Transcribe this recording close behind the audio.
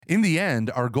in the end,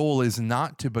 our goal is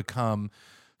not to become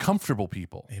comfortable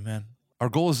people. Amen. Our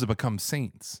goal is to become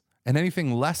saints. And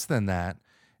anything less than that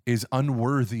is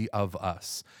unworthy of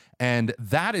us. And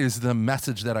that is the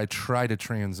message that I try to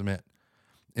transmit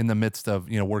in the midst of,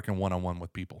 working one-on-one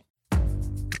with people.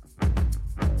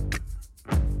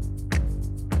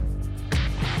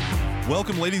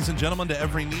 Welcome, ladies and gentlemen, to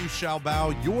Every Knee Shall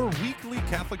Bow, your weekly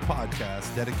Catholic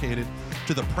podcast dedicated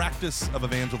to the practice of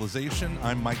evangelization.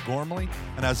 I'm Mike Gormley,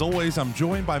 and as always, I'm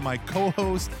joined by my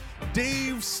co-host,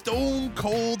 Dave Stone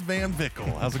Cold Van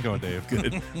Vickle. How's it going, Dave?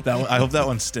 Good. I hope that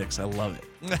one sticks. I love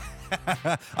it.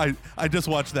 I just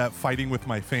watched that Fighting with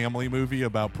My Family movie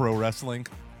about pro wrestling.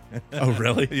 Oh,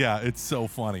 really? Yeah, it's so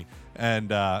funny. And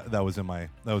that was in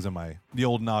the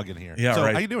old noggin here. Yeah, so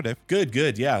right. How you doing, Dave?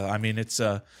 Good. Yeah, I mean, it's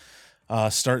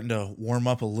starting to warm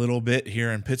up a little bit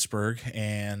here in Pittsburgh,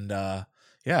 and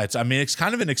it's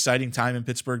kind of an exciting time in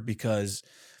Pittsburgh because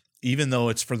even though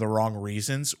it's for the wrong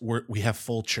reasons, we have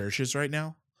full churches right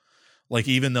now. Like,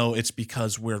 even though it's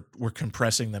because we're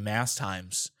compressing the mass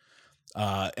times,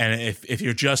 and if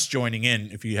you're just joining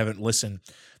in, if you haven't listened,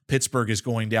 Pittsburgh is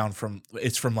going down from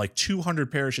like 200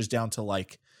 parishes down to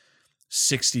like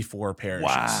 64 parishes.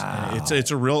 Wow. And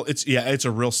it's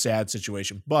a real sad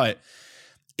situation, but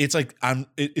it's like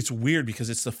it's weird because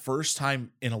it's the first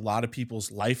time in a lot of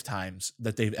people's lifetimes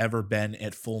that they've ever been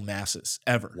at full masses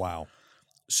ever. Wow.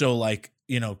 So like,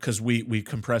 because we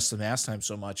compress the mass time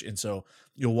so much, and so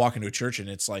you'll walk into a church and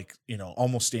it's like,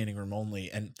 almost standing room only,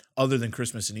 and other than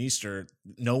Christmas and Easter,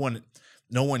 no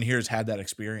one here has had that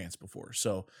experience before.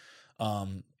 So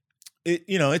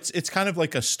it's kind of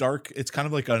like it's kind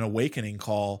of like an awakening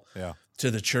call to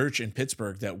the church in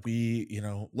Pittsburgh that we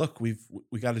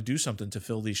got to do something to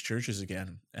fill these churches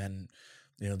again. And,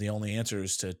 the only answer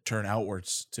is to turn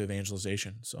outwards to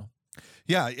evangelization. So.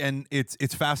 Yeah, and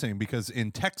it's fascinating because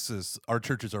in Texas, our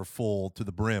churches are full to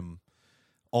the brim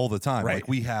all the time. Right. Like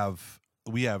we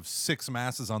have 6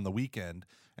 masses on the weekend,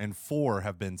 and 4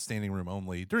 have been standing room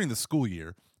only during the school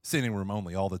year, standing room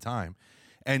only all the time.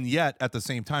 And yet, at the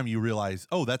same time, you realize,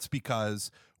 that's because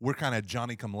we're kind of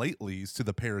Johnny-come-latelys to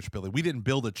the parish building. We didn't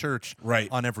build a church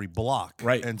on every block.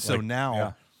 Right. And so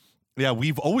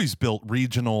we've always built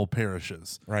regional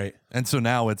parishes. Right. And so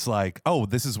now it's like,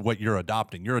 this is what you're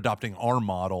adopting. You're adopting our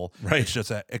model. Right. It's just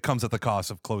that it comes at the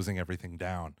cost of closing everything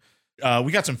down.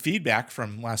 We got some feedback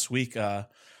from last week. A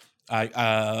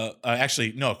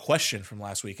question from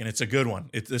last week, and it's a good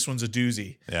one. This one's a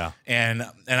doozy. Yeah. And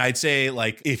I'd say,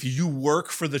 like, if you work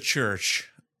for the church,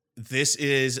 this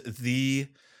is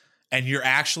and you're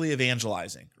actually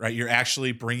evangelizing, right? You're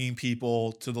actually bringing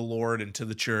people to the Lord and to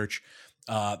the church.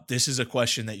 This is a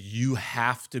question that you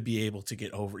have to be able to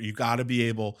get over. You got to be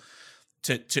able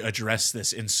to address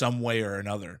this in some way or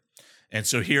another. And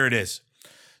so here it is.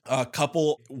 A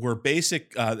couple were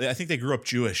basic. I think they grew up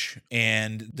Jewish,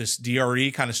 and this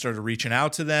DRE kind of started reaching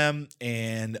out to them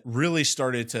and really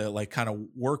started to like kind of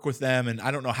work with them. And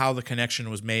I don't know how the connection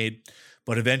was made,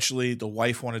 but eventually the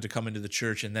wife wanted to come into the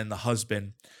church, and then the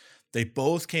husband. They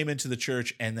both came into the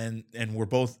church and were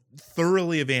both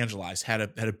thoroughly evangelized, had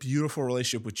a beautiful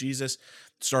relationship with Jesus,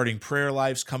 starting prayer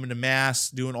lives, coming to mass,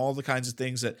 doing all the kinds of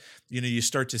things that, you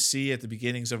start to see at the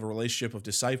beginnings of a relationship of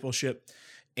discipleship.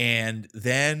 And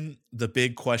then the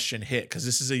big question hit, because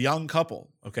this is a young couple,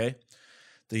 okay?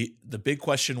 The big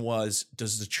question was,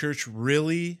 does the church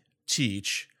really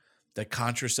teach that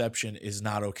contraception is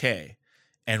not okay?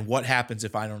 And what happens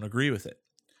if I don't agree with it?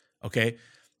 Okay?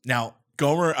 Now,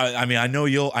 Gomer, I know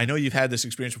you've had this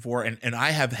experience before, and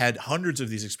I have had hundreds of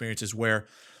these experiences where,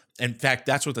 in fact,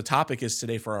 that's what the topic is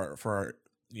today for our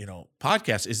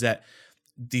podcast, is that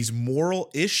these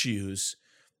moral issues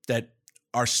that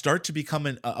start to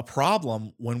become a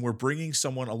problem when we're bringing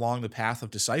someone along the path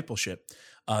of discipleship.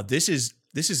 This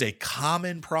is a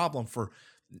common problem for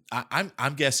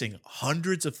I'm guessing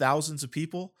hundreds of thousands of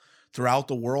people throughout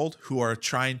the world who are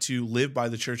trying to live by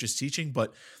the church's teaching,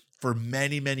 but for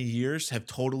many, many years have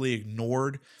totally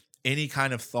ignored any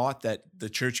kind of thought that the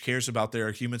church cares about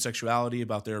their human sexuality,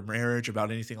 about their marriage,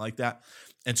 about anything like that.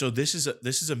 And so this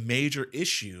is a major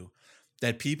issue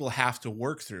that people have to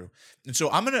work through. And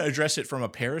so I'm going to address it from a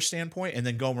parish standpoint. And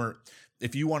then Gomer,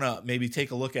 if you want to maybe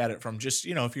take a look at it from just,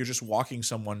 if you're just walking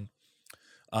someone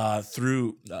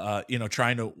through,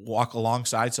 trying to walk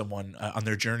alongside someone on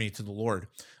their journey to the Lord.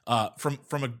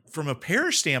 From a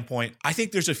parish standpoint, I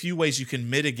think there's a few ways you can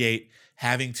mitigate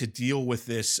having to deal with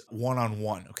this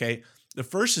one-on-one, okay? The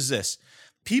first is this.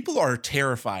 People are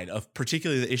terrified of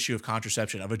particularly the issue of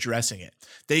contraception, of addressing it.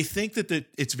 They think that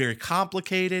it's very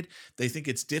complicated. They think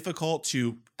it's difficult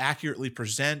to accurately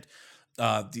present.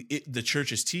 the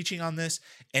church is teaching on this,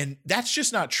 and that's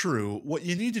just not true. What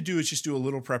you need to do is just do a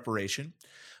little preparation.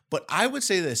 But I would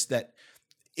say this, that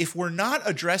if we're not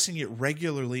addressing it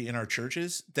regularly in our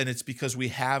churches, then it's because we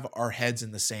have our heads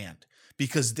in the sand,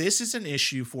 because this is an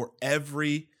issue for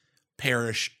every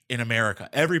parish in America,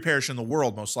 every parish in the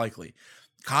world, most likely.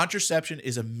 Contraception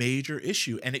is a major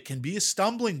issue, and it can be a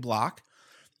stumbling block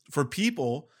for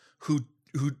people who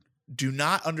do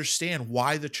not understand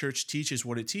why the church teaches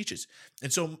what it teaches.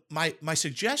 And so my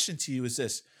suggestion to you is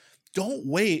this: don't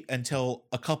wait until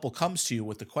a couple comes to you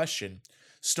with the question.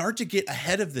 Start to get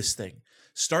ahead of this thing.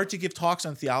 Start to give talks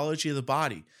on theology of the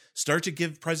body. Start to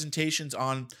give presentations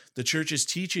on the church's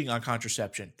teaching on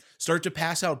contraception. Start to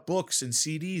pass out books and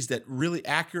CDs that really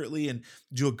accurately and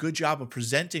do a good job of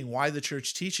presenting why the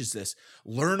church teaches this.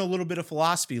 Learn a little bit of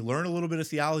philosophy, learn a little bit of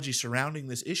theology surrounding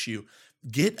this issue.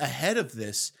 Get ahead of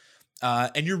this,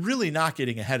 and you're really not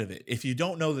getting ahead of it. If you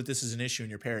don't know that this is an issue in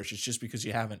your parish, it's just because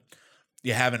you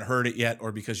haven't heard it yet,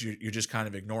 or because you're just kind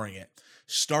of ignoring it.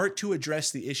 Start to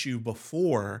address the issue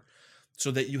before, so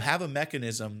that you have a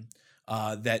mechanism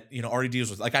that already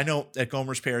deals with. Like, I know at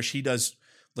Gomer's Parish, he does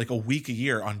like a week a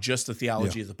year on just the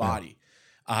theology of the body.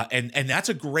 And that's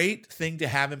a great thing to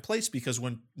have in place, because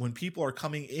when people are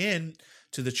coming in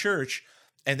to the church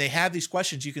and they have these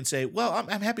questions, you can say, well,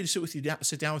 I'm happy to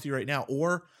sit down with you right now.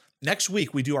 Or next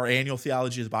week we do our annual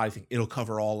theology of the body thing. It'll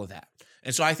cover all of that.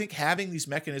 And so I think having these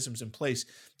mechanisms in place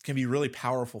can be really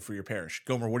powerful for your parish.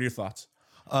 Gomer, what are your thoughts?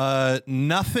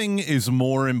 Nothing is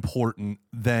more important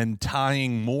than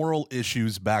tying moral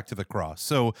issues back to the cross.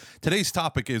 So today's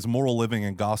topic is moral living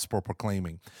and gospel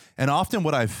proclaiming. And often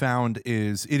what I've found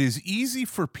is it is easy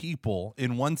for people,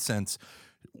 in one sense,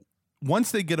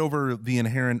 once they get over the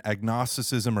inherent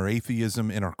agnosticism or atheism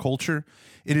in our culture,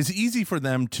 it is easy for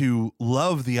them to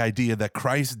love the idea that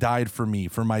Christ died for me,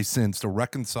 for my sins, to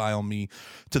reconcile me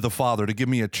to the Father, to give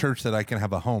me a church that I can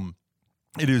have a home.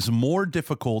 It is more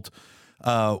difficult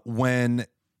when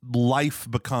life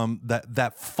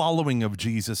that following of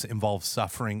Jesus involves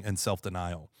suffering and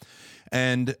self-denial.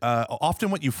 And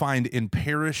often what you find in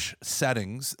parish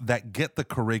settings that get the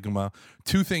kerygma,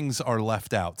 two things are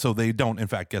left out. So they don't, in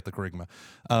fact, get the kerygma.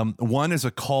 One is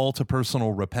a call to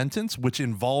personal repentance, which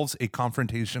involves a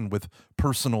confrontation with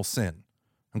personal sin.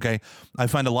 Okay? I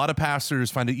find a lot of pastors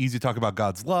find it easy to talk about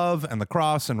God's love and the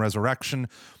cross and resurrection,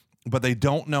 but they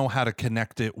don't know how to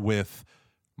connect it with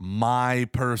my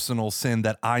personal sin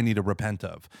that I need to repent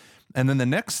of. And then the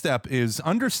next step is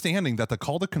understanding that the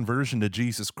call to conversion to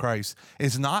Jesus Christ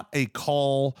is not a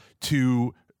call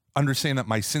to understand that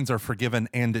my sins are forgiven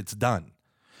and it's done.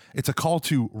 It's a call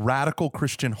to radical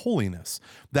Christian holiness,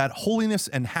 that holiness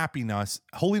and happiness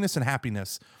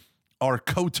are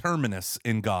coterminous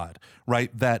in God,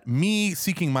 right? That me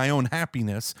seeking my own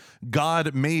happiness,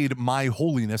 God made my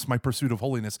holiness, my pursuit of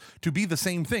holiness, to be the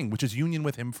same thing, which is union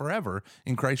with him forever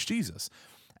in Christ Jesus.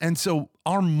 And so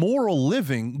our moral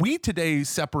living, we today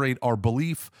separate our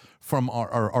belief from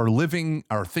our living,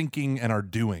 our thinking, and our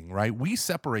doing, right? We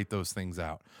separate those things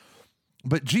out.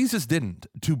 But Jesus didn't.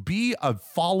 To be a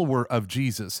follower of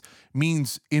Jesus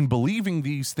means in believing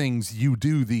these things, you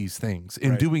do these things.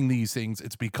 In doing these things,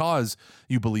 it's because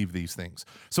you believe these things.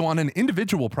 So on an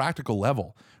individual practical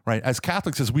level, right, as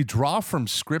Catholics, as we draw from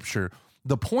Scripture,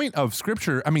 the point of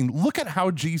Scripture, I mean, look at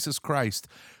how Jesus Christ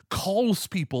calls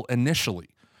people initially.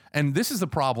 And this is the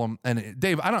problem. And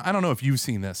Dave, I don't know if you've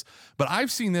seen this, but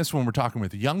I've seen this when we're talking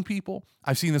with young people.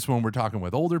 I've seen this when we're talking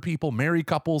with older people, married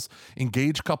couples,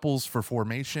 engaged couples for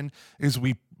formation, is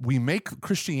we make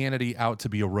Christianity out to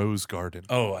be a rose garden.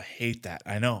 Oh, I hate that.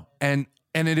 I know. And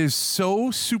it is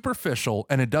so superficial,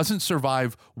 and it doesn't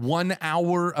survive 1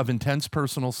 hour of intense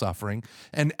personal suffering.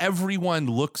 And everyone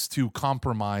looks to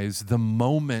compromise the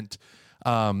moment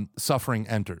suffering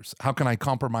enters. How can I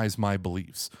compromise my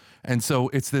beliefs? And so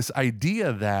it's this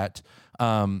idea that,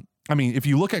 if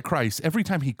you look at Christ, every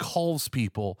time he calls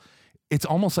people, it's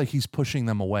almost like he's pushing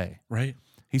them away. Right.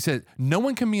 He said, no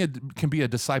one can be a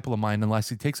disciple of mine unless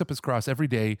he takes up his cross every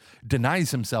day,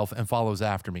 denies himself, and follows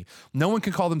after me. No one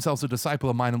can call themselves a disciple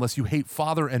of mine unless you hate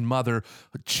father and mother,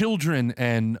 children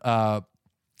and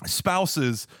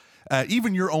spouses,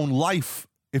 even your own life.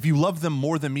 If you love them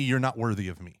more than me, you're not worthy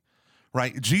of me.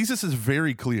 Right? Jesus is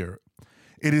very clear.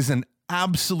 It is an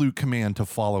absolute command to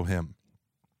follow him.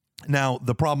 Now,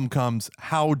 the problem comes,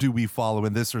 how do we follow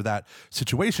in this or that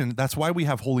situation? That's why we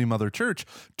have Holy Mother Church,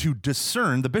 to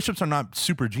discern. The bishops are not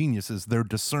super geniuses, they're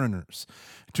discerners.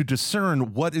 To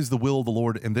discern what is the will of the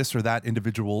Lord in this or that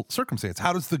individual circumstance.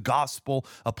 How does the gospel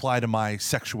apply to my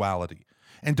sexuality?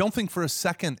 And don't think for a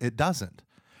second it doesn't.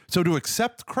 So to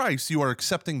accept Christ, you are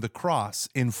accepting the cross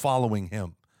in following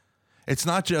him. It's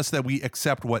not just that we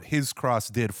accept what his cross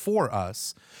did for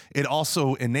us. It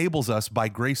also enables us by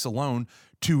grace alone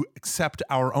to accept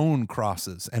our own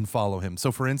crosses and follow him.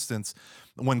 So for instance,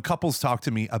 when couples talk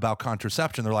to me about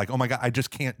contraception, they're like, oh my God, I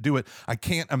just can't do it. I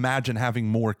can't imagine having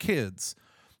more kids.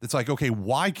 It's like, okay,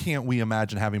 why can't we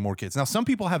imagine having more kids? Now, some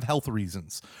people have health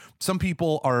reasons. Some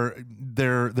people are,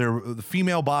 the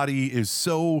female body is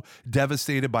so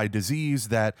devastated by disease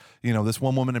that, you know, this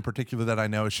one woman in particular that I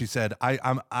know, she said,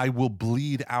 I will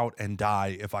bleed out and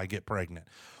die if I get pregnant.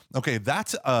 Okay,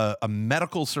 that's a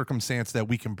medical circumstance that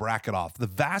we can bracket off. The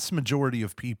vast majority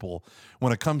of people,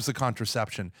 when it comes to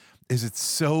contraception, is it's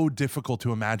so difficult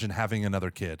to imagine having another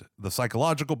kid. The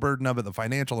psychological burden of it, the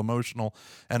financial, emotional,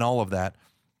 and all of that.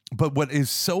 But what is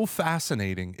so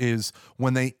fascinating is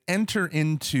when they enter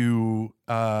into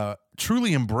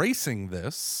truly embracing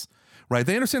this, right?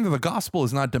 They understand that the gospel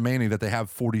is not demanding that they have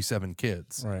 47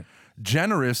 kids. Right.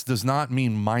 Generous does not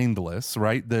mean mindless,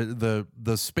 right?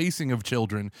 The spacing of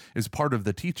children is part of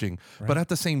the teaching. Right. But at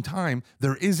the same time,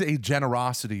 there is a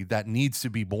generosity that needs to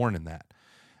be born in that.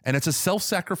 And it's a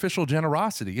self-sacrificial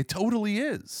generosity. It totally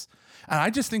is. And I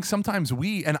just think sometimes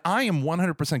and I am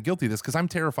 100% guilty of this because I'm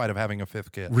terrified of having a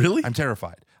fifth kid. Really? I'm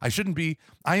terrified. I shouldn't be.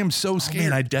 I am so scared.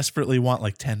 Man, I desperately want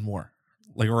like 10 more,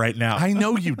 like right now. I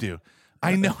know you do.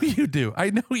 I know you do.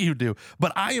 I know you do.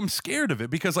 But I am scared of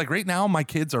it because like right now my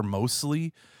kids are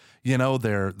mostly, you know,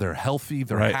 they're healthy,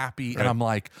 they're happy. And I'm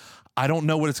like, I don't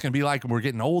know what it's going to be like. We're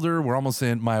getting older. We're almost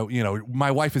in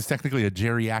my wife is technically a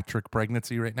geriatric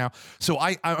pregnancy right now. So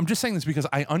I'm just saying this because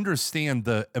I understand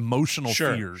the emotional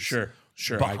fears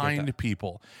behind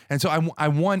people. And so I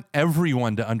want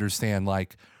everyone to understand,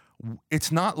 like,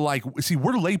 it's not like, see,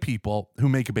 we're lay people who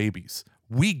make babies.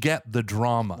 We get the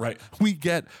drama. Right. We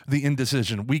get the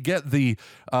indecision. We get the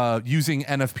using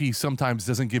NFP sometimes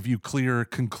doesn't give you clear,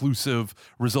 conclusive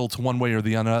results one way or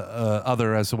the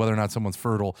other as to whether or not someone's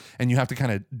fertile. And you have to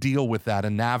kind of deal with that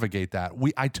and navigate that.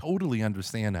 I totally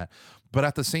understand that. But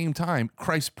at the same time,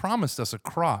 Christ promised us a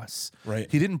cross. Right.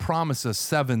 He didn't promise us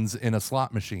sevens in a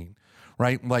slot machine.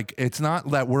 Right. Like, it's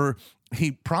not that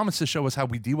he promised to show us how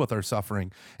we deal with our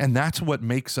suffering. And that's what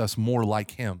makes us more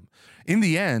like him. In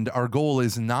the end, our goal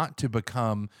is not to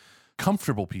become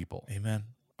comfortable people. Amen.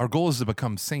 Our goal is to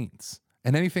become saints.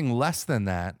 And anything less than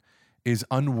that is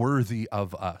unworthy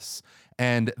of us.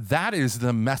 And that is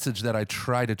the message that I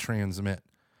try to transmit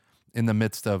in the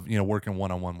midst of, working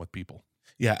one-on-one with people.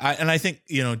 Yeah. I think,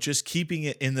 just keeping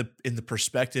it in the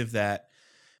perspective that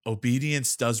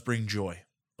obedience does bring joy.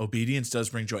 Obedience does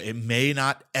bring joy. It may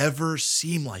not ever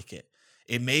seem like it.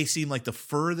 It may seem like the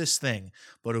furthest thing,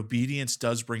 but obedience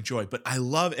does bring joy. But I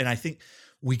love, and I think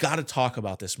we got to talk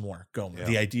about this more, Gomer. Yeah.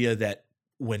 The idea that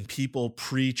when people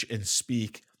preach and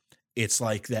speak, it's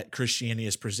like that Christianity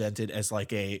is presented as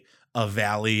like a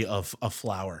valley of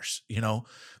flowers.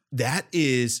 That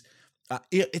is,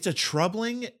 it's a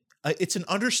troubling, it's an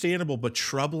understandable but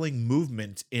troubling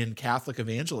movement in Catholic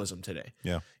evangelism today.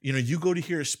 Yeah. You go to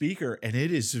hear a speaker and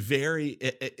it is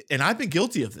and I've been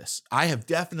guilty of this. I have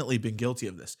definitely been guilty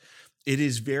of this. It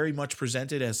is very much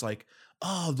presented as like,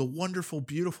 oh, the wonderful,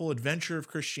 beautiful adventure of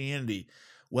Christianity.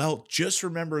 Well, just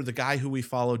remember the guy who we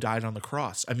follow died on the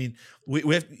cross. I mean, we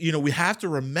have to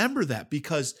remember that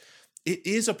because it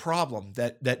is a problem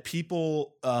that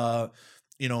people,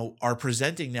 are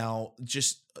presenting now,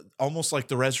 just almost like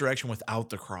the resurrection without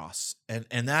the cross.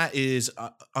 And that is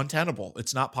untenable.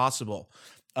 It's not possible.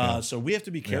 So we have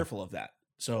to be careful of that.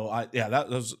 So that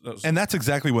was. And that's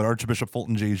exactly what Archbishop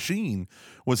Fulton J. Sheen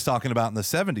was talking about in the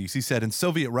 70s. He said in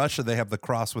Soviet Russia, they have the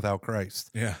cross without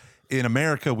Christ. Yeah. In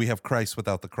America, we have Christ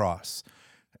without the cross.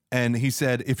 And he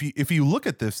said, if you look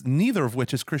at this, neither of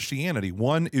which is Christianity.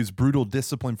 One is brutal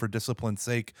discipline for discipline's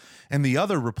sake, and the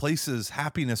other replaces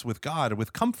happiness with God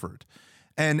with comfort.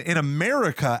 And in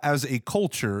America, as a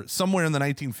culture, somewhere in the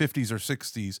 1950s or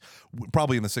 60s,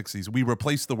 probably in the 60s, we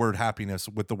replaced the word happiness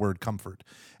with the word comfort.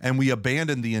 And we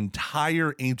abandoned the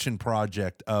entire ancient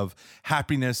project of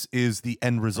happiness is the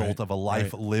end result of a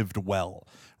life lived well.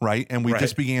 Right. And we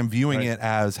just began viewing it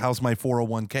as, how's my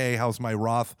 401k? How's my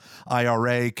Roth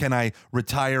IRA? Can I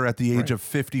retire at the age of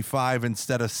 55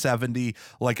 instead of 70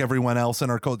 like everyone else in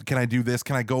our culture? Can I do this?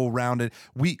 Can I go around it?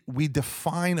 We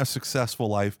define a successful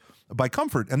life by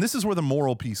comfort. And this is where the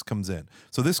moral piece comes in.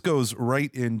 So this goes right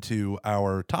into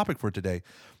our topic for today.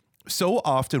 So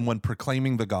often when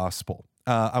proclaiming the gospel,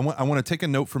 I want to take a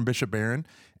note from Bishop Barron,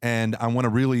 and I want to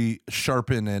really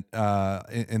sharpen it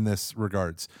in this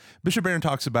regards. Bishop Barron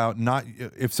talks about not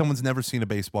if someone's never seen a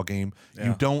baseball game,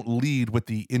 you don't lead with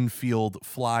the infield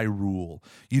fly rule.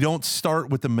 You don't start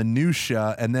with the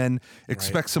minutia and then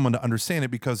expect someone to understand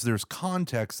it, because there's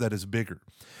context that is bigger.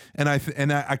 And I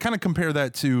kind of compare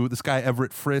that to this guy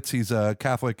Everett Fritz. He's a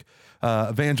Catholic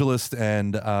evangelist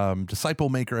and disciple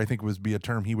maker, I think would be a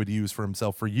term he would use for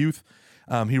himself for youth.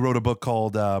 He wrote a book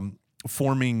called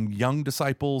Forming Young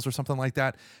Disciples or something like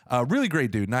that. Really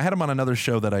great dude. And I had him on another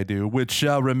show that I do, which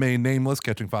shall remain nameless,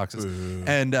 Catching Foxes. Ooh.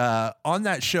 And on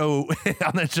that show,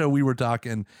 we were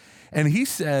talking, and he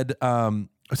said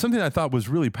something I thought was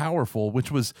really powerful,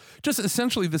 which was just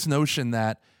essentially this notion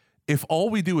that if all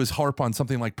we do is harp on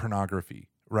something like pornography,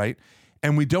 right?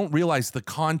 And we don't realize the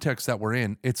context that we're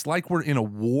in, it's like we're in a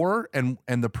war, and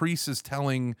the priest is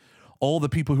telling all the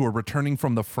people who are returning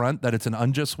from the front that it's an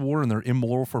unjust war and they're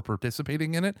immoral for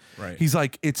participating in it. Right. He's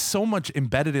like, it's so much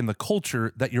embedded in the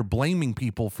culture that you're blaming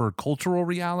people for cultural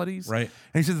realities. Right.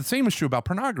 And he said the same is true about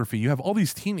pornography. You have all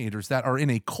these teenagers that are in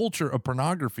a culture of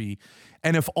pornography,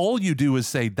 and if all you do is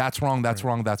say, that's wrong, that's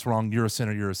wrong, that's wrong, you're a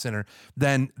sinner,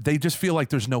 then they just feel like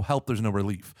there's no help, there's no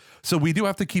relief. So we do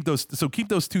have to keep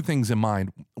those two things in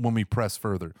mind when we press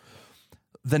further.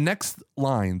 The next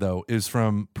line, though, is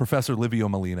from Professor Livio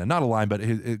Molina. Not a line, but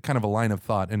kind of a line of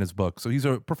thought in his book. So he's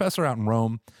a professor out in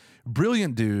Rome,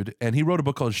 brilliant dude, and he wrote a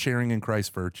book called Sharing in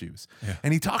Christ's Virtues. Yeah.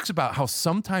 And he talks about how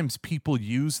sometimes people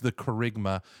use the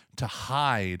kerygma to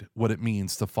hide what it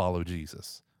means to follow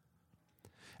Jesus.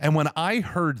 And when I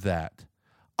heard that,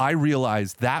 I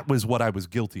realized that was what I was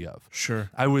guilty of. Sure.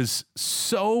 I was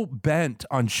so bent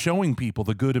on showing people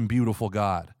the good and beautiful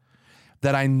God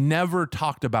that I never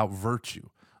talked about virtue.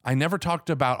 I never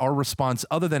talked about our response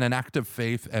other than an act of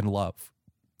faith and love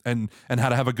and how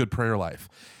to have a good prayer life.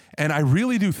 And I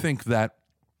really do think that,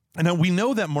 and we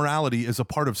know that morality is a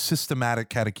part of systematic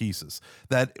catechesis,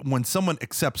 that when someone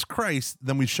accepts Christ,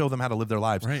 then we show them how to live their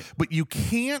lives. Right. But you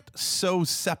can't so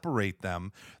separate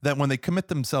them that when they commit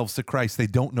themselves to Christ, they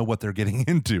don't know what they're getting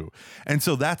into. And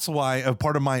so that's why a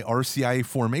part of my RCIA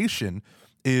formation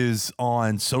is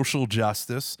on social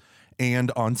justice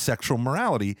and on sexual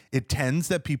morality. It tends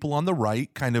that people on the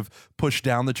right kind of push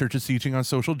down the church's teaching on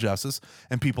social justice,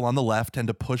 and people on the left tend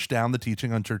to push down the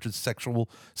teaching on church's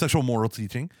sexual moral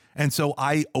teaching. And so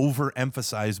I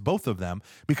overemphasize both of them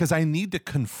because I need to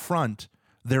confront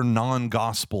their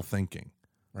non-gospel thinking.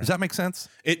 Right. Does that make sense?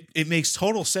 It makes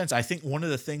total sense. I think one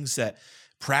of the things that,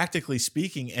 practically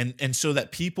speaking, and so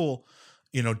that people,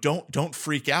 don't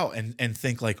freak out and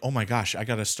think like, oh my gosh, I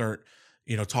got to start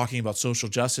talking about social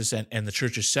justice and the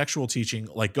church's sexual teaching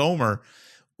like Gomer.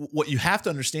 What you have to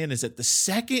understand is that the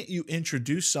second you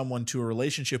introduce someone to a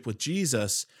relationship with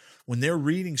Jesus, when they're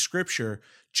reading scripture,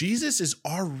 Jesus is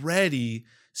already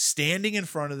standing in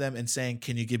front of them and saying,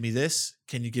 can you give me this?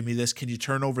 Can you give me this? Can you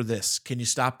turn over this? Can you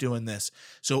stop doing this?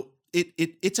 So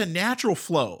it's a natural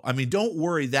flow. I mean, don't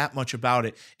worry that much about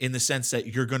it in the sense that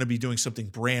you're going to be doing something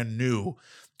brand new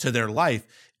to their life.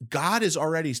 God is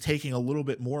already taking a little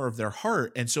bit more of their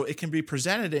heart. And so it can be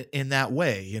presented in that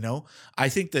way. I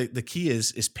think that the key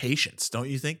is patience. Don't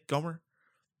you think, Gomer?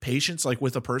 Patience, like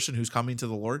with a person who's coming to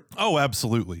the Lord? Oh,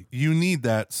 absolutely. You need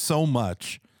that so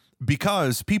much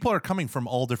because people are coming from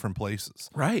all different places.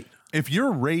 Right. If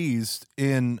you're raised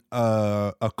in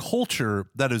a culture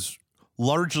that is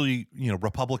largely,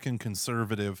 Republican,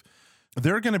 conservative,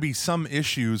 there are going to be some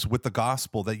issues with the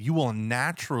gospel that you will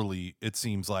naturally, it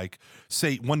seems like,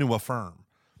 want to affirm.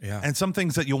 Yeah. And some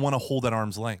things that you'll want to hold at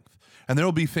arm's length. And there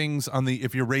will be things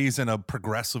if you're raised in a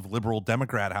progressive liberal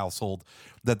Democrat household,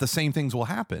 that the same things will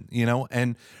happen,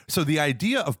 And so the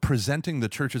idea of presenting the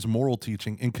church's moral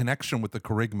teaching in connection with the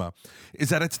kerygma is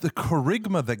that it's the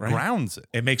kerygma that grounds it.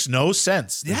 It makes no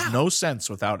sense. There's no sense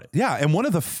without it. Yeah. And one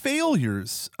of the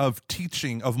failures of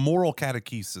teaching, of moral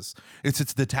catechesis,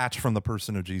 it's detached from the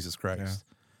person of Jesus Christ. Yeah.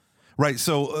 Right.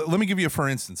 So let me give you for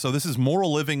instance. So this is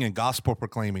moral living and gospel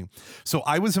proclaiming. So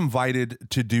I was invited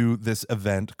to do this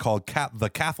event called the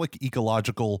Catholic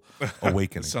Ecological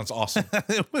Awakening. Sounds awesome.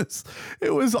 It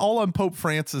was all on Pope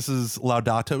Francis's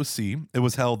Laudato Si. It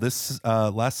was held this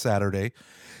last Saturday.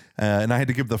 And I had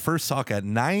to give the first talk at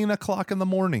 9 o'clock in the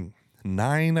morning.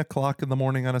 9 o'clock in the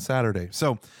morning on a Saturday.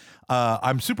 So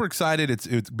I'm super excited.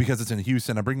 It's because it's in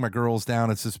Houston. I bring my girls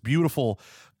down. It's this beautiful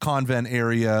convent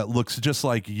area. It looks just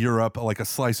like Europe, like a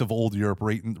slice of old Europe,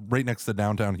 right next to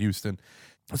downtown Houston.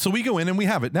 So we go in and we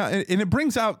have it now, and it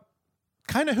brings out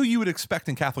kind of who you would expect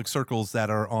in Catholic circles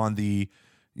that are on the,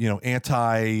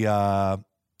 anti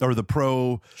or the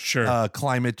pro sure.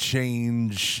 Climate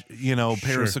change,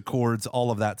 Paris Accords,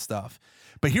 all of that stuff.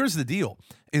 But here's the deal,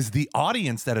 is the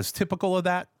audience that is typical of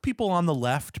that, people on the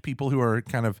left, people who are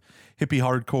kind of hippie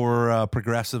hardcore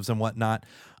progressives and whatnot.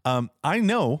 I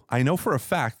know for a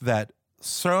fact that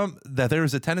there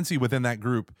is a tendency within that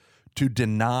group to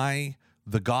deny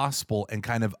the gospel and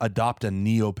kind of adopt a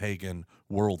neo-pagan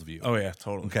worldview. Oh yeah,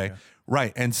 totally. Okay. Yeah.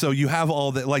 Right. And so you have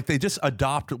all that, like they just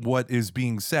adopt what is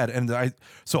being said. And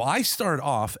I start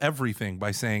off everything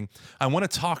by saying, I want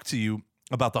to talk to you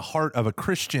about the heart of a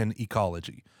Christian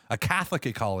ecology, a Catholic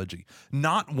ecology,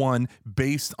 not one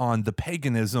based on the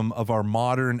paganism of our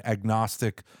modern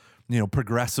agnostic,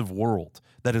 progressive world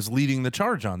that is leading the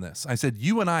charge on this. I said,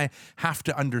 you and I have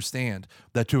to understand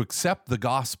that to accept the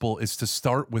gospel is to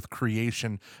start with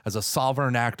creation as a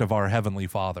sovereign act of our Heavenly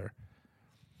Father.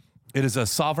 It is a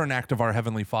sovereign act of our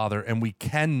Heavenly Father, and we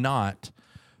cannot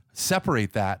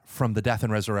separate that from the death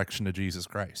and resurrection of Jesus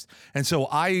Christ. And so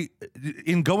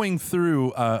in going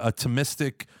through a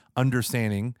Thomistic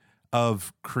understanding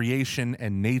of creation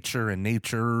and nature and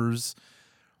natures,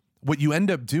 what you end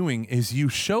up doing is you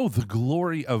show the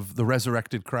glory of the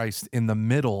resurrected Christ in the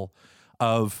middle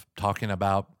of talking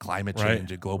about climate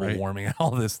change and global warming and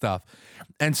all this stuff.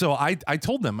 And so I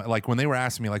told them, like, when they were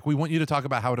asking me, like, we want you to talk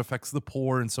about how it affects the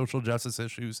poor and social justice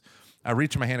issues, I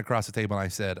reached my hand across the table and I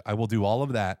said, I will do all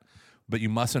of that, but you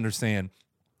must understand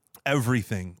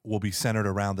everything will be centered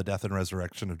around the death and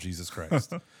resurrection of Jesus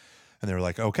Christ. And they were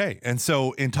like, okay. And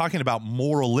so in talking about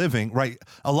moral living, right,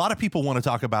 a lot of people want to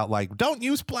talk about, like, don't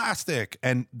use plastic,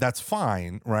 and that's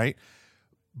fine, right?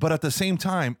 But at the same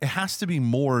time, it has to be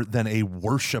more than a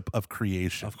worship of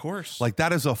creation. Of course. Like,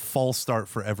 that is a false start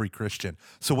for every Christian.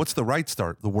 So what's the right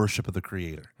start? The worship of the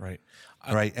Creator. Right.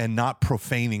 Right. And not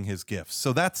profaning his gifts.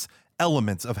 So that's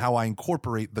elements of how I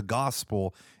incorporate the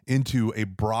gospel into a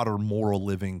broader moral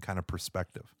living kind of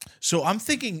perspective. So I'm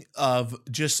thinking of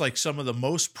just like some of the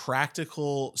most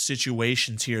practical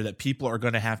situations here that people are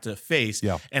going to have to face.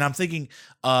 Yeah. And I'm thinking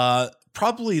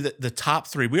probably the top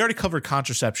three. We already covered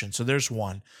contraception, so there's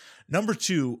one. Number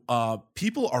two,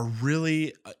 people are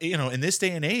really, in this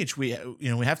day and age, we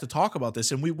have to talk about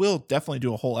this, and we will definitely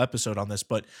do a whole episode on this,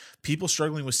 but people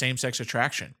struggling with same-sex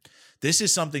attraction. This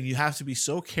is something you have to be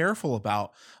so careful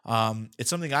about. It's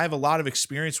something I have a lot of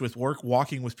experience with,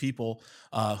 walking with people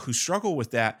who struggle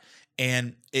with that.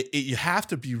 And you have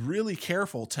to be really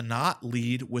careful to not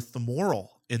lead with the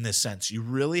moral in this sense. You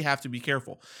really have to be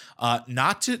careful.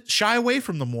 Not to shy away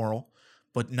from the moral,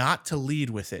 but not to lead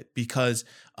with it, because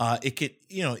it could,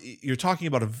 you're talking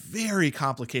about a very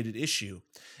complicated issue.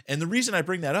 And the reason I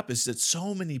bring that up is that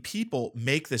so many people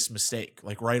make this mistake,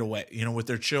 like right away, with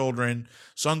their children,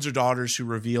 sons or daughters who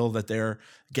reveal that they're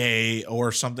gay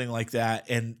or something like that.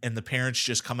 And the parents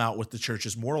just come out with the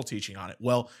church's moral teaching on it.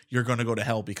 Well, you're going to go to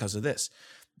hell because of this.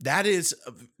 That is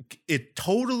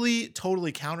totally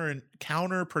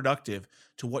counterproductive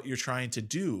to what you're trying to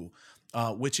do,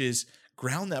 which is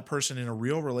ground that person in a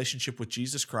real relationship with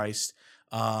Jesus Christ,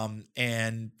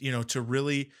 and to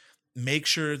really make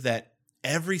sure that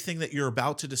everything that you're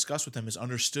about to discuss with them is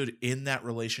understood in that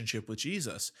relationship with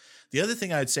Jesus. The other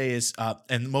thing I'd say is,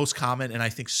 and most common, and I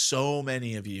think so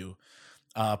many of you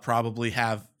probably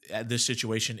have this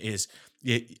situation, is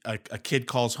a kid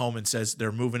calls home and says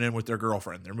they're moving in with their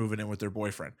girlfriend, they're moving in with their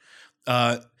boyfriend.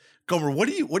 Gomer, what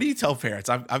do you tell parents?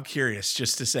 I'm curious,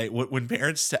 just to say, when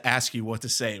parents to ask you what to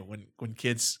say when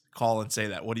kids call and say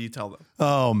that, what do you tell them?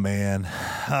 Oh man,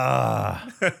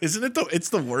 isn't it? It's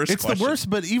the worst. It's question. the worst.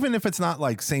 But even if it's not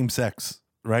like same sex,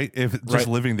 right? If it's just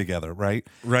living together, right?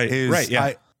 Right.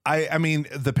 Yeah. I mean,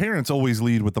 the parents always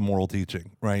lead with the moral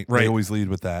teaching, right? They always lead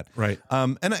with that, right?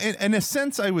 And in a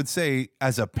sense, I would say,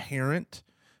 as a parent,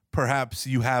 perhaps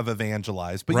you have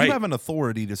evangelized, but you have an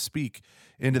authority to speak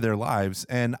into their lives.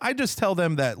 And I just tell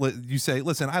them that you say,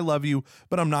 listen, I love you,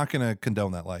 but I'm not going to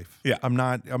condone that life. Yeah. I'm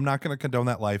not going to condone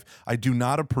that life. I do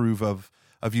not approve of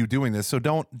you doing this. So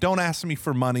don't ask me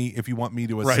for money if you want me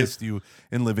to assist you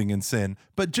in living in sin.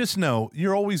 But just know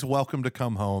you're always welcome to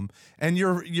come home, and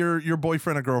your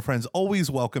boyfriend or girlfriend's always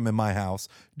welcome in my house.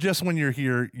 Just when you're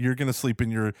here, you're going to sleep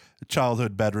in your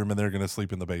childhood bedroom and they're going to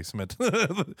sleep in the basement.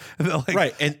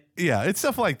 Right. And yeah, it's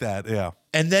stuff like that. Yeah.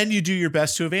 And then you do your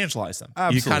best to evangelize them.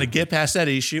 Absolutely. You kind of get past that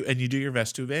issue and you do your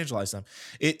best to evangelize them.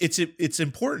 It's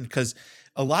important because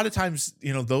a lot of times,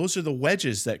 those are the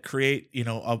wedges that create,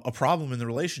 a problem in the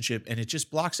relationship, and it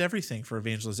just blocks everything for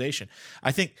evangelization.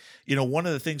 I think, one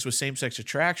of the things with same-sex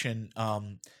attraction,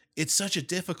 it's such a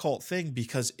difficult thing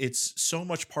because it's so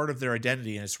much part of their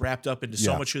identity and it's wrapped up into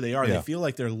so much who they are. Yeah. They feel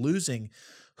like they're losing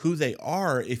who they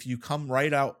are if you come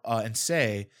right out and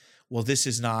say, well, this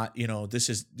is not, this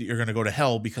is, you're going to go to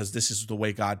hell because this is the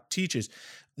way God teaches.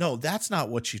 No, that's not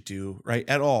what you do, right?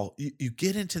 At all. You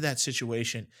get into that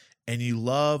situation and you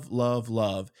love,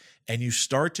 and you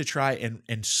start to try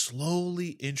and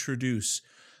slowly introduce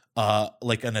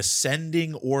like an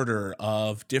ascending order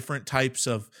of different types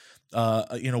of,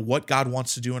 what God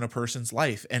wants to do in a person's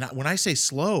life. And when I say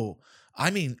slow, I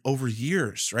mean over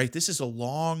years, right? This is a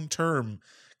long-term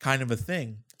kind of a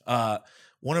thing.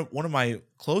 One of my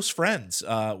close friends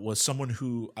was someone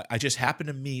who I just happened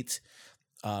to meet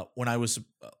when I was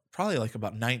probably like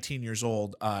about 19 years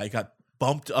old. I got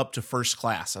bumped up to first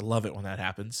class. I love it when that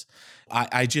happens.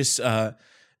 I just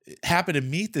happened to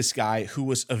meet this guy who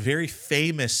was a very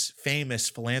famous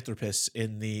philanthropist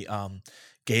in the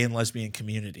gay and lesbian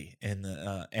community.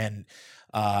 And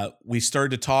we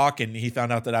started to talk, and he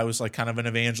found out that I was like kind of an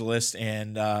evangelist.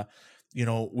 And,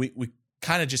 we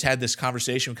kind of just had this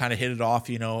conversation, kind of hit it off,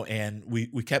 and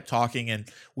we kept talking, and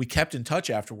we kept in touch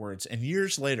afterwards. And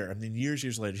years later,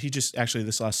 he just actually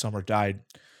this last summer died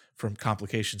from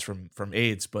complications from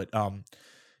AIDS. But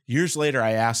years later,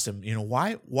 I asked him,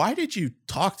 why did you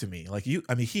talk to me? Like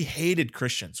he hated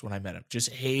Christians when I met him,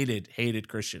 just hated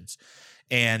Christians.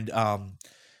 And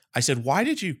I said, why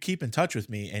did you keep in touch with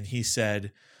me? And he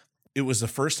said it was the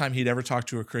first time he'd ever talked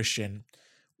to a Christian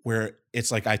where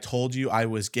it's like, I told you I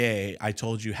was gay. I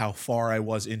told you how far I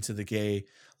was into the gay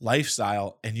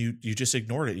lifestyle, and you just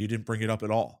ignored it. You didn't bring it up at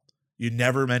all. You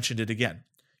never mentioned it again.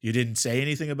 You didn't say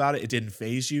anything about it. It didn't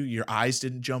faze you. Your eyes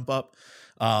didn't jump up.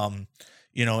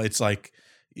 It's like,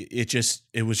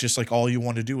 it was just like all you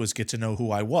wanted to do was get to know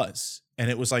who I was. And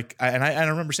it was like, I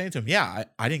remember saying to him, yeah,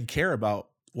 I didn't care about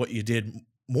what you did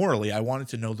morally. I wanted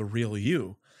to know the real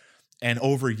you. And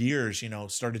over years,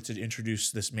 started to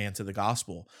introduce this man to the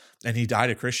gospel, and he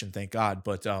died a Christian, thank God.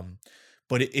 But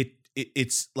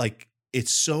it's like,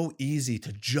 it's so easy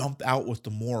to jump out with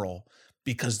the moral,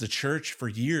 because the church for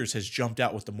years has jumped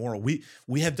out with the moral.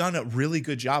 We have done a really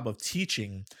good job of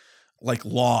teaching like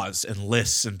laws and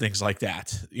lists and things like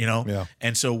that, Yeah.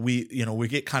 And so we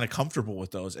get kind of comfortable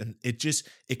with those, and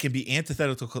it can be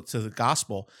antithetical to the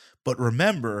gospel. But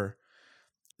remember,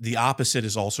 the opposite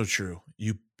is also true.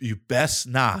 You best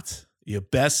not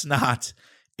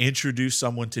introduce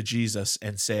someone to Jesus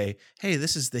and say, hey,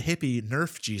 this is the hippie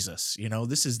Nerf Jesus.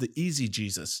 This is the easy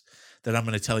Jesus that I'm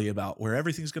going to tell you about, where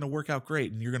everything's going to work out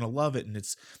great and you're going to love it. And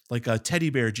it's like a teddy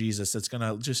bear Jesus that's going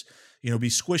to just, be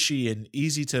squishy and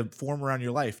easy to form around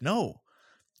your life. No,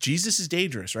 Jesus is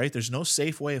dangerous, right? There's no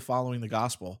safe way of following the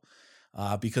gospel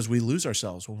because we lose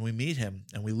ourselves when we meet him,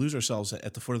 and we lose ourselves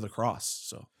at the foot of the cross.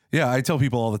 So. Yeah, I tell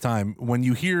people all the time, when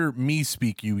you hear me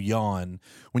speak, you yawn.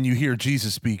 When you hear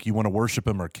Jesus speak, you want to worship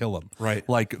him or kill him. Right.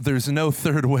 Like, there's no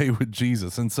third way with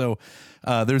Jesus. And so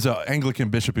there's an Anglican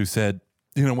bishop who said,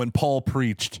 when Paul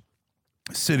preached,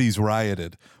 cities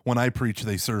rioted. When I preach,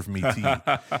 they serve me tea.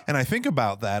 And I think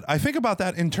about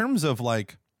that. In terms of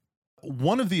like,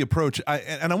 one of the approach,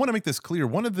 and I want to make this clear,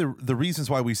 one of the reasons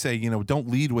why we say, don't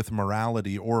lead with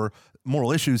morality or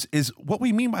moral issues is what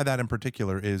we mean by that in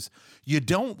particular is you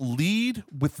don't lead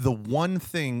with the one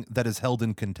thing that is held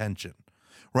in contention,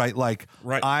 right? Like,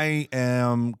 right. I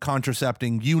am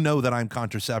contracepting, that I'm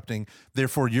contracepting,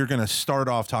 therefore you're going to start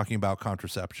off talking about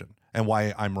contraception and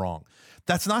why I'm wrong.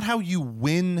 That's not how you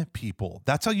win people.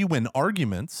 That's how you win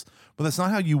arguments, but that's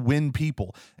not how you win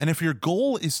people. And if your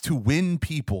goal is to win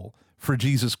people for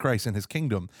Jesus Christ and his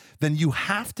kingdom, then you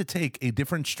have to take a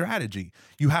different strategy.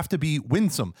 You have to be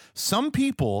winsome. Some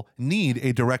people need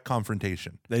a direct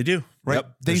confrontation. They do. Right?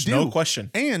 Yep. They There's do. No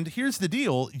question. And here's the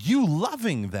deal. You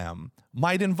loving them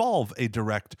might involve a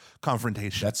direct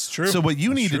confrontation. That's true. So what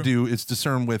you need to do is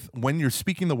discern with when you're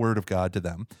speaking the word of God to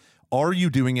them, are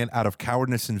you doing it out of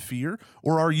cowardice and fear,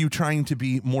 or are you trying to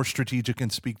be more strategic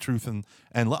and speak truth and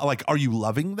like, are you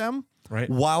loving them? Right.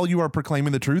 While you are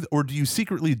proclaiming the truth, or do you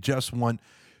secretly just want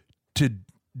to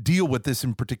deal with this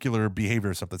in particular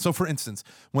behavior or something? So for instance,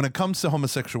 when it comes to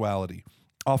homosexuality,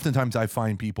 oftentimes I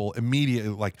find people immediately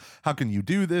like, how can you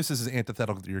do this? This is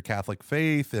antithetical to your Catholic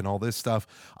faith and all this stuff.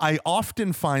 I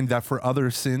often find that for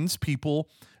other sins, people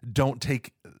don't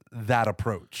take that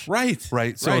approach. Right.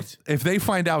 So if they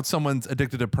find out someone's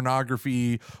addicted to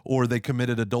pornography or they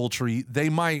committed adultery,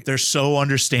 they're so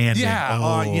understanding.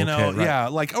 Yeah. Okay, yeah.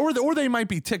 Like, or they might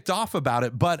be ticked off about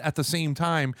it, but at the same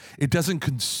time, it doesn't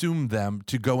consume them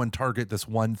to go and target this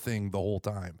one thing the whole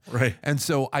time. Right. And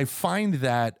so I find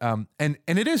that, and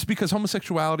it is because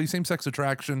homosexuality, same-sex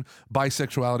attraction,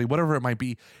 bisexuality, whatever it might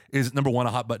be, is number one,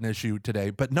 a hot button issue today.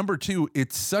 But number two,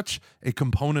 it's such a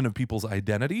component of people's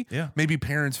identity. Yeah. Maybe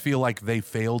parents feel like they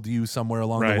failed you somewhere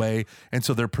along Right. the way. And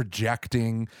so they're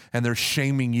projecting and they're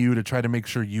shaming you to try to make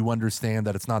sure you understand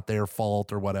that it's not their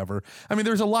fault or whatever. I mean,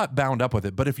 there's a lot bound up with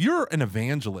it. But if you're an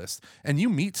evangelist and you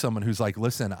meet someone who's like,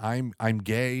 listen, I'm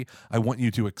gay, I want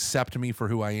you to accept me for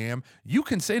who I am, you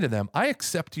can say to them, I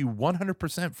accept you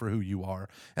 100% for who you are.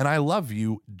 And I love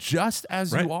you just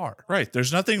as Right. you are. Right.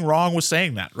 There's nothing wrong with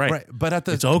saying that. Right. But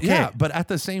It's okay. Yeah, but at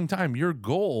the same time, your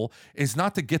goal is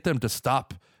not to get them to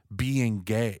stop being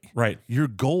gay. Right. Your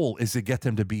goal is to get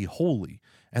them to be holy.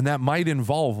 And that might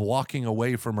involve walking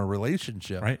away from a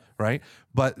relationship. Right. Right.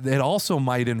 But it also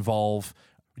might involve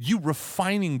you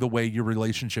refining the way your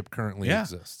relationship currently Yeah.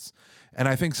 exists. And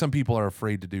I think some people are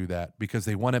afraid to do that because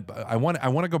they want to. I want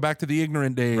to go back to the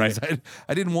ignorant days. Right.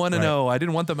 I didn't want to Right. know. I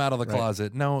didn't want them out of the Right.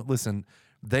 closet. No, listen.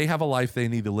 They have a life they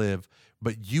need to live,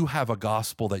 but you have a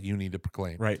gospel that you need to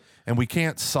proclaim. Right. And we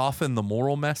can't soften the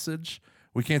moral message.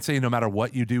 We can't say no matter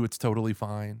what you do, it's totally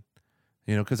fine.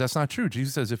 Because that's not true.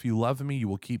 Jesus says, if you love me, you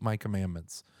will keep my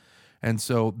commandments. And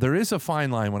so there is a fine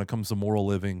line when it comes to moral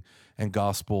living and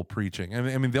gospel preaching.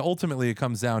 I mean, ultimately it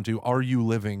comes down to, are you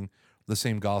living the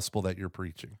same gospel that you're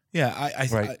preaching? Yeah,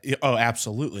 Right. oh,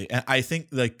 absolutely. And I think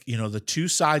the two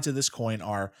sides of this coin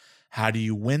are, how do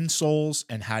you win souls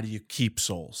and how do you keep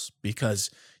souls? Because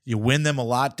you win them a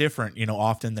lot different,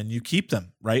 often than you keep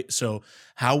them, right? So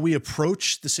how we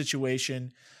approach the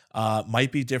situation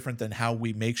might be different than how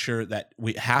we make sure that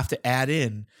we have to add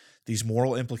in these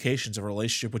moral implications of a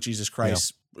relationship with Jesus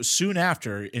Christ soon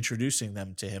after introducing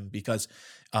them to him, because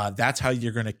that's how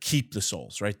you're going to keep the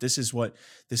souls, right? This is what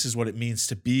it means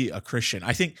to be a Christian.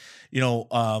 I think,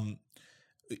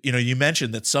 you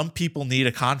mentioned that some people need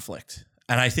a conflict.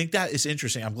 And I think that is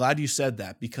interesting. I'm glad you said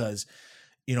that because,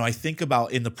 I think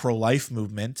about in the pro-life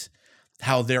movement,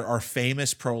 how there are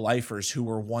famous pro-lifers who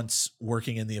were once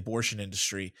working in the abortion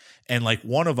industry. And like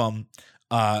one of them,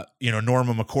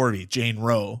 Norma McCorvey, Jane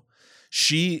Roe,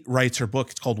 she writes her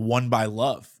book. It's called Won by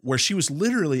Love, where she was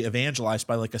literally evangelized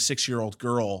by like a 6-year-old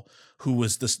girl who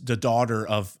was the daughter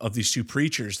of these two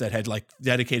preachers that had like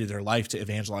dedicated their life to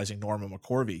evangelizing Norma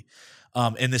McCorvey.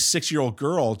 And this 6-year-old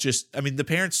girl the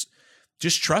parents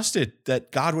just trusted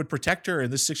that God would protect her,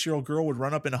 and this 6-year-old girl would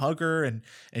run up and hug her, and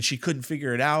she couldn't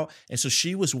figure it out. And so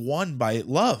she was won by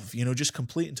love, just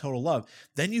complete and total love.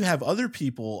 Then you have other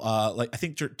people, like I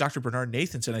think Dr. Bernard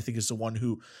Nathanson, I think, is the one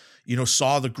who,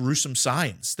 saw the gruesome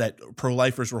signs that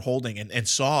pro-lifers were holding and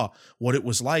saw what it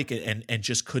was like and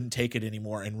just couldn't take it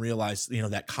anymore and realized,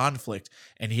 that conflict.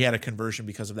 And he had a conversion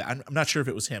because of that. I'm not sure if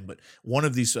it was him, but one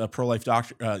of these pro-life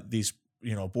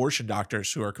abortion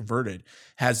doctors who are converted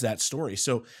has that story.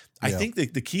 So I think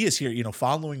that the key is here,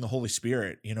 following the Holy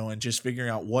Spirit, and just figuring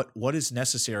out what is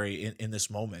necessary in this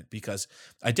moment, because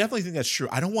I definitely think that's true.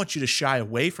 I don't want you to shy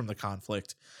away from the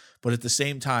conflict, but at the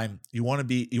same time, you want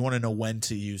to know when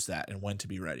to use that and when to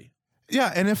be ready.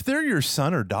 Yeah. And if they're your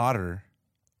son or daughter,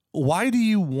 why do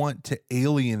you want to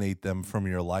alienate them from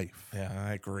your life? Yeah,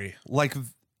 I agree. Like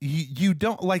you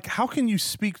don't, like, how can you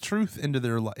speak truth into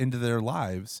their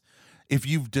lives if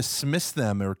you've dismissed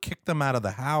them or kicked them out of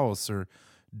the house or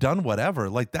done whatever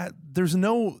like that? There's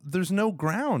no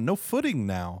ground, no footing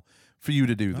now for you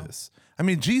to do this. I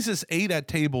mean, Jesus ate at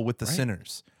table with the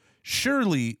sinners.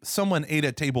 Surely someone ate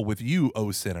at table with you, O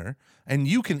sinner, and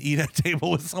you can eat at table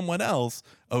with someone else,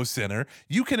 O sinner.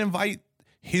 You can invite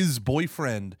his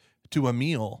boyfriend to a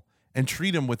meal and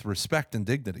treat him with respect and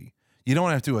dignity. You don't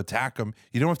have to attack him.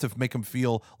 You don't have to make him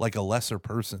feel like a lesser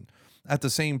person. At the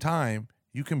same time,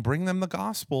 you can bring them the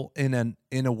gospel in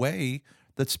a way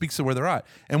that speaks to where they're at.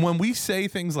 And when we say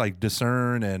things like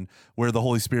discern and where the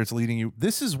Holy Spirit's leading you,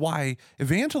 this is why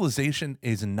evangelization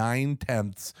is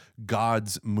 9/10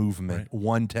 God's movement,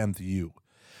 1/10 you.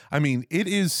 I mean, it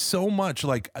is so much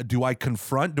like, do I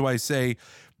confront? Do I say,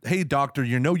 hey, doctor,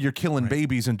 you're killing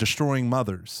babies and destroying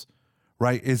mothers?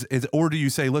 Right? Or do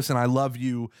you say, listen, I love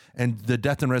you, and the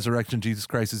death and resurrection of Jesus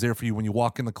Christ is there for you when you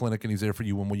walk in the clinic, and he's there for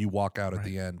you when you walk out at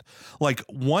the end. Like,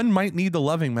 one might need the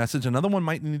loving message, another one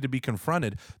might need to be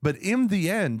confronted. But in the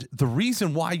end, the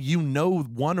reason why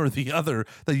one or the other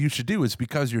that you should do is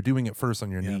because you're doing it first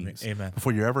on your knees. Amen.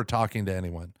 Before you're ever talking to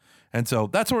anyone. And so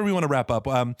that's where we want to wrap up.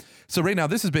 So right now,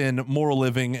 this has been moral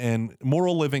living and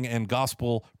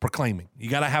gospel proclaiming. You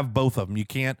got to have both of them. You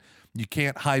can't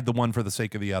hide the one for the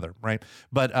sake of the other, right?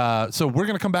 But so we're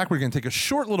going to come back. We're going to take a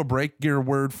short little break, get a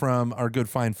word from our good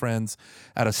fine friends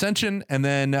at Ascension. And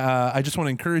then I just want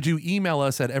to encourage you, email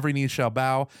us at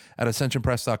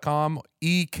everykneeshallbow@ascensionpress.com,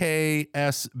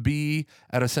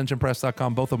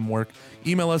 EKSB@ascensionpress.com. Both of them work.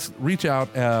 Email us, reach out,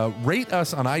 rate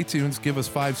us on iTunes, give us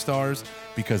 5 stars,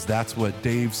 because that's what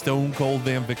Dave Stone Cold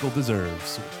Van Vickle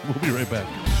deserves. We'll be right back.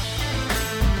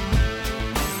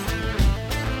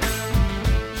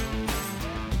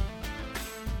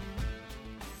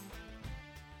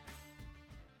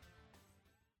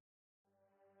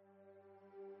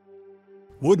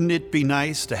 Wouldn't it be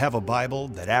nice to have a Bible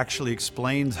that actually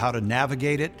explains how to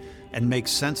navigate it and make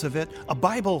sense of it? A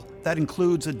Bible that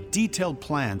includes a detailed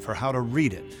plan for how to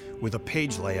read it, with a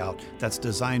page layout that's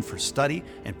designed for study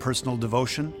and personal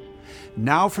devotion?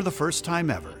 Now, for the first time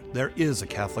ever, there is a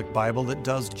Catholic Bible that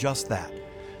does just that.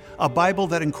 A Bible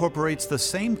that incorporates the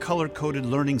same color-coded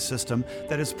learning system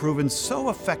that has proven so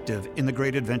effective in the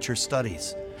Great Adventure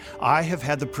studies. I have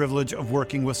had the privilege of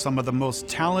working with some of the most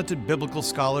talented biblical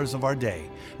scholars of our day,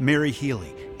 Mary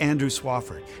Healy, Andrew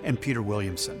Swafford, and Peter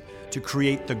Williamson, to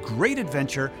create the Great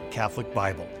Adventure Catholic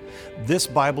Bible. This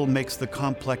Bible makes the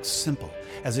complex simple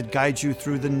as it guides you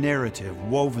through the narrative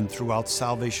woven throughout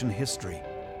salvation history.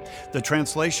 The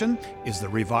translation is the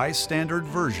Revised Standard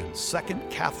Version, Second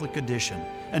Catholic Edition,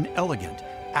 an elegant,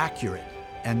 accurate,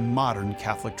 and modern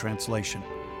Catholic translation.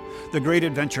 The Great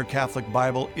Adventure Catholic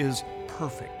Bible is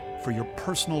perfect for your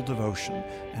personal devotion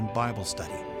and Bible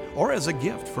study, or as a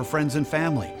gift for friends and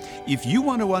family. If you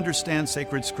want to understand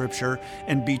sacred scripture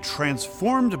and be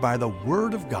transformed by the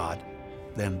Word of God,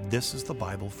 then this is the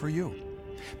Bible for you.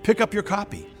 Pick up your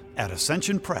copy at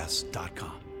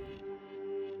ascensionpress.com.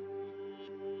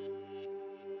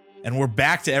 And we're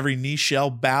back to Every Knee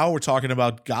Shall Bow. We're talking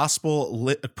about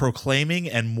gospel proclaiming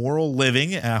and moral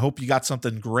living. And I hope you got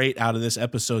something great out of this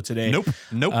episode today. Nope,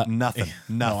 nothing.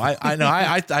 No, I know.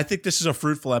 I think this is a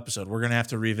fruitful episode. We're going to have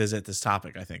to revisit this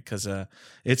topic, I think, because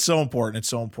it's so important. It's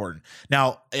so important.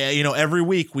 Now, every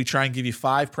week we try and give you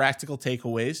 5 practical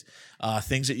takeaways,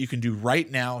 things that you can do right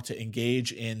now to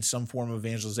engage in some form of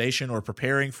evangelization or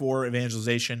preparing for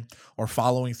evangelization or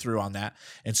following through on that.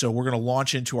 And so we're going to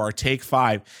launch into our Take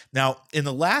 5. Now, in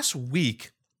the last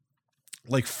week,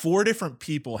 like 4 different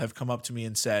people have come up to me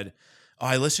and said, "Oh,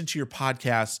 I listened to your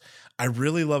podcast. I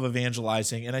really love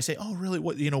evangelizing." And I say, "Oh, really?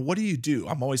 What do you do?"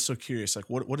 I'm always so curious. Like,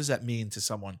 what does that mean to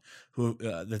someone who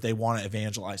that they want to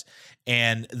evangelize?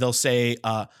 And they'll say,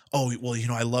 "Oh, well,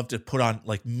 I love to put on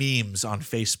like memes on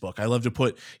Facebook. I love to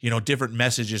put different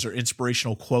messages or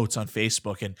inspirational quotes on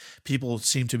Facebook, and people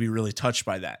seem to be really touched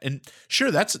by that." And sure,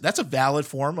 that's a valid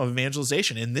form of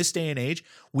evangelization. In this day and age,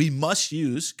 we must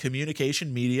use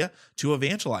communication media to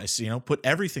evangelize. Put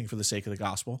everything for the sake of the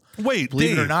gospel. Wait, believe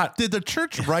Dave, it or not, did the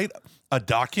church write a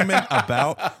document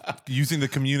about using the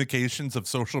communications of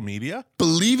social media?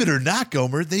 Believe it or not,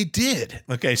 Gomer, they did.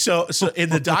 Okay, so in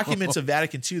the documents of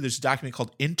Vatican II, there's a document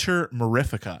called Inter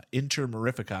Mirifica. Inter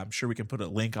Mirifica. I'm sure we can put a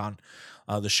link on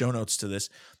the show notes to this.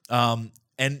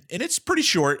 And it's pretty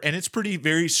short, and it's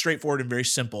very straightforward and very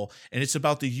simple. And it's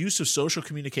about the use of social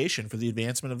communication for the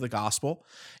advancement of the gospel.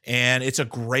 And it's a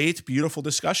great, beautiful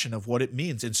discussion of what it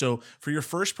means. And so for your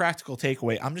first practical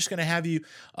takeaway, I'm just going to have you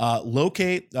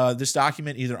locate this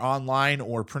document either online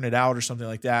or print it out or something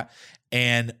like that,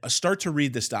 and start to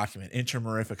read this document, Inter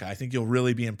Mirifica. I think you'll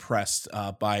really be impressed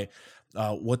by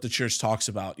what the church talks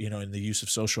about, in the use of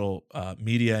social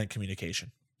media and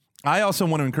communication. I also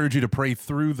want to encourage you to pray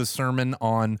through the Sermon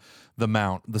on the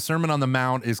Mount. The Sermon on the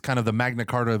Mount is kind of the Magna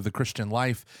Carta of the Christian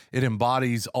life. It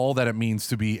embodies all that it means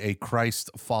to be a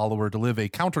Christ follower, to live a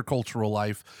countercultural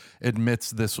life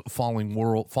amidst this fallen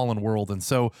world. And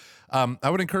so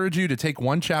I would encourage you to take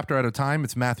one chapter at a time.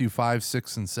 It's Matthew 5,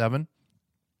 6, and 7.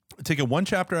 Take it one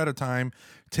chapter at a time.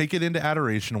 Take it into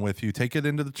adoration with you. Take it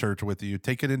into the church with you.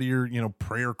 Take it into your,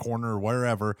 prayer corner or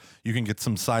wherever you can get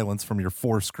some silence from your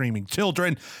 4 screaming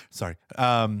children. Sorry.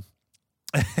 And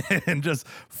just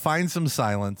find some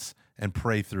silence and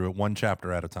pray through it one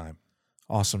chapter at a time.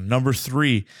 Awesome. Number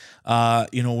 3,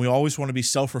 we always want to be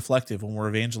self-reflective when we're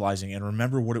evangelizing and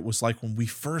remember what it was like when we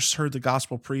first heard the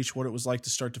gospel preached, what it was like to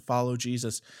start to follow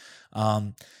Jesus.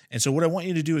 And so what I want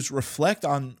you to do is reflect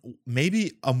on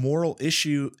maybe a moral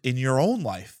issue in your own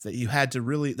life that you had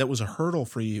to that was a hurdle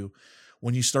for you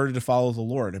when you started to follow the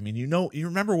Lord. I mean, you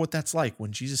remember what that's like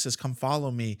when Jesus says, "Come follow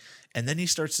me." And then he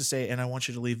starts to say, "And I want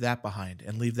you to leave that behind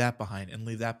and leave that behind and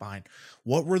leave that behind."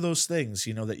 What were those things,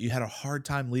 that you had a hard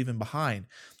time leaving behind?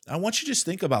 I want you to just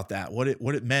think about that, what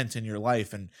it meant in your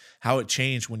life and how it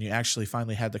changed when you actually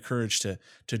finally had the courage to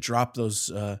drop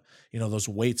those, those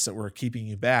weights that were keeping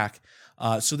you back,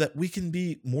 so that we can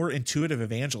be more intuitive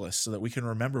evangelists, so that we can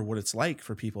remember what it's like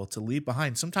for people to leave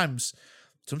behind sometimes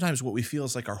what we feel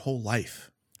is like our whole life.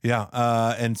 Yeah.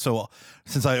 And so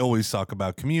since I always talk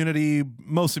about community,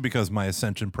 mostly because my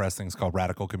Ascension Press thing is called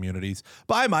Radical Communities,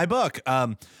 buy my book.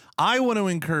 I want to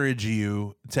encourage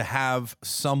you to have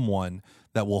someone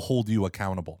that will hold you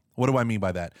accountable. What do I mean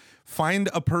by that? Find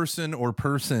a person or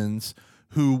persons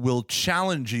who will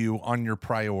challenge you on your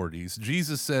priorities.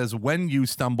 Jesus says, when you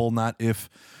stumble, not if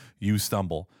you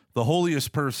stumble. The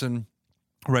holiest person,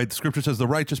 right? The scripture says the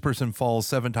righteous person falls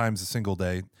 7 times a single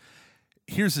day.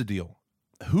 Here's the deal.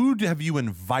 who have you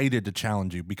invited to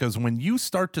challenge you? Because when you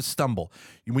start to stumble,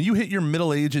 when you hit your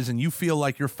middle ages and you feel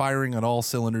like you're firing on all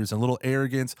cylinders and a little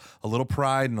arrogance, a little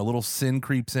pride, and a little sin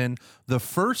creeps in, the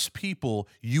first people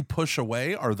you push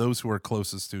away are those who are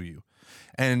closest to you.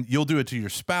 And you'll do it to your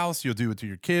spouse, you'll do it to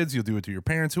your kids, you'll do it to your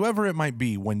parents, whoever it might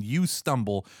be. When you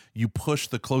stumble, you push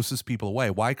the closest people away.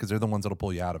 Why? Because they're the ones that'll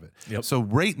pull you out of it. Yep. So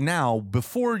right now,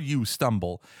 before you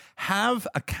stumble, have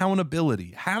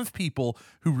accountability. Have people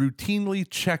who routinely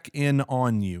check in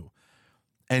on you,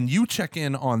 and you check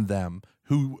in on them,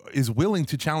 who is willing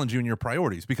to challenge you in your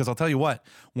priorities. Because I'll tell you what,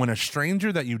 when a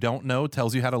stranger that you don't know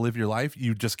tells you how to live your life,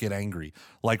 you just get angry.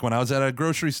 Like when I was at a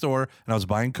grocery store and I was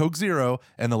buying Coke Zero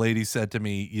and the lady said to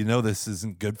me, you know, this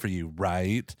isn't good for you,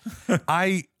 right?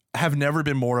 I have never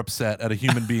been more upset at a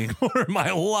human being in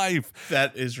my life.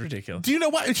 That is ridiculous. Do you know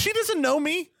what? She doesn't know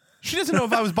me. She doesn't know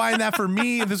if I was buying that for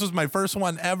me, if this was my first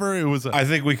one ever. It was. I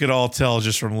think we could all tell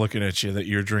just from looking at you that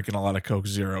you're drinking a lot of Coke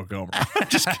Zero, Gomer.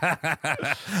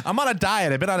 I'm on a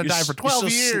diet. I've been on a diet for 12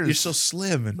 years. You're so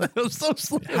slim. And I'm so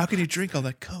slim. how can you drink all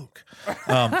that Coke?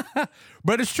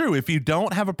 But it's true. If you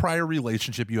don't have a prior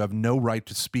relationship, you have no right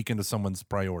to speak into someone's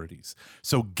priorities.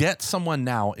 So get someone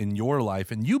now in your life,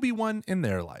 and you be one in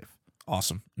their life.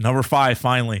 Awesome. Number 5,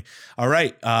 finally. All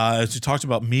right. As we talked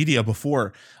about media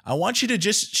before, I want you to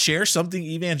just share something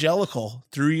evangelical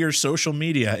through your social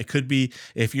media. It could be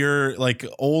if you're like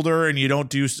older and you don't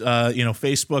do,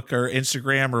 Facebook or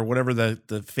Instagram or whatever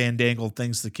the fandangled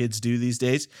things the kids do these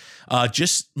days.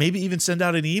 Just maybe even send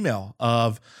out an email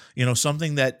of,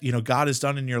 something that, God has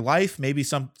done in your life, maybe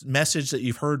some message that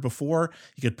you've heard before.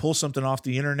 You could pull something off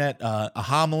the internet, a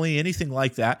homily, anything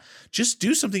like that. Just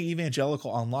do something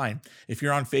evangelical online. If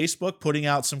you're on Facebook, putting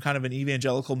out some kind of an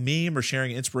evangelical meme or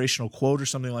sharing an inspirational quote or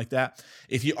something like that.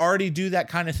 If you already do that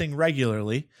kind of thing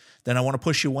regularly, then I want to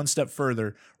push you one step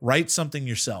further. Write something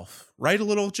yourself. Write a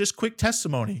little, just quick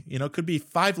testimony. It could be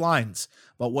 5 lines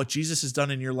about what Jesus has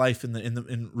done in your life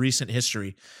in recent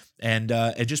history, and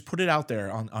just put it out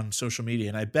there on social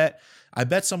media. And I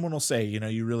bet someone will say,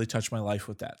 you really touched my life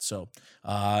with that. So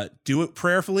do it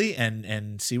prayerfully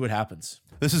and see what happens.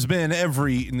 This has been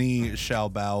Every Knee Shall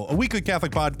Bow, a weekly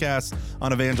Catholic podcast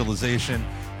on evangelization.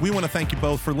 We want to thank you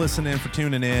both for listening, for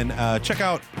tuning in. Check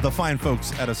out the fine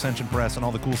folks at Ascension Press and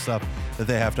all the cool stuff that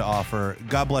they have to offer.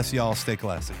 God bless y'all. Stay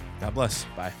classy. God bless.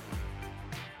 Bye.